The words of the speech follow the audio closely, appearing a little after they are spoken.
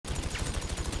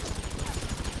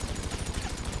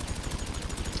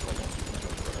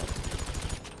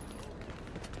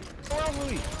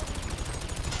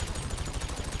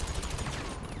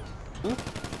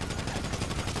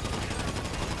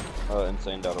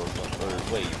Insane.org. Or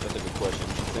wait, that's a good question.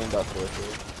 Insane.org.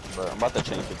 But I'm about to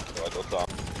change it so I go top.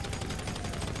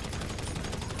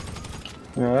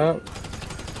 Yeah.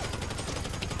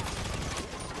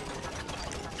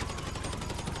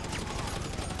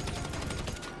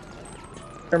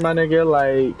 My nigga,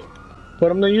 like, put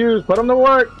them to use, put them to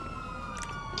work.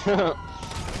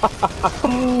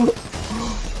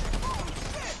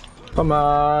 Come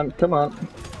on, come on.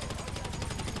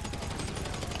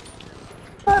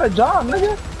 Got a job,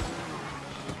 nigga.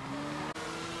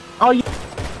 Oh,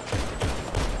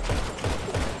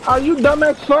 you dumb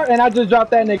as fuck, and I just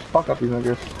dropped that nigga. Fuck up these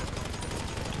niggas.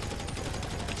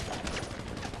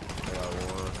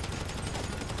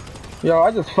 Yo,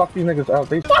 I just fucked these niggas out.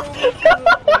 They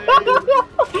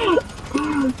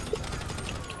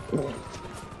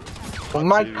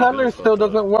My color still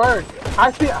doesn't work.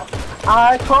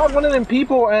 I called one of them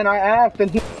people and I asked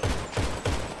and he...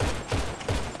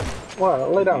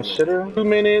 What? Lay down, shitter. 2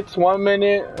 minutes, 1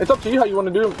 minute. It's up to you how you want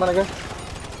to do it, my nigga.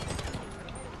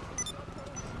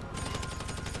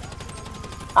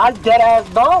 I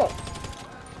deadass don't.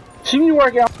 See me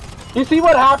working out. You see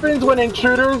what happens when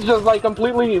intruders just like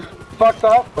completely fucked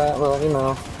up? Well, you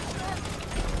know.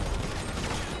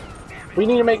 We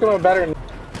need to make them a better.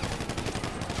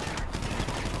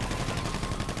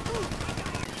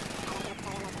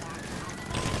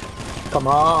 Come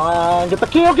on, get the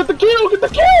kill, get the kill, get the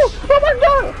kill! Oh my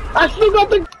god! I still got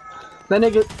the... That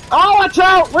nigga... Oh, watch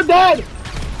out! We're dead!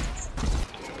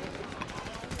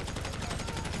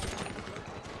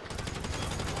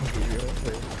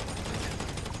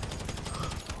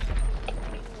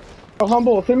 Oh,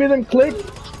 Humble, send me them clicks.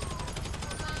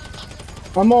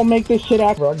 I'm gonna make this shit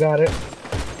happen. I got it.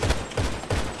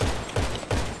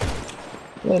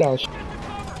 Let out.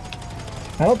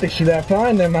 I don't think she's that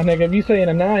fine then, my nigga. If you saying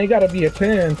a 9, you gotta be a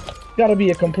 10. You gotta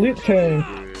be a complete 10.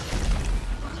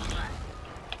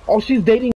 Oh, she's dating.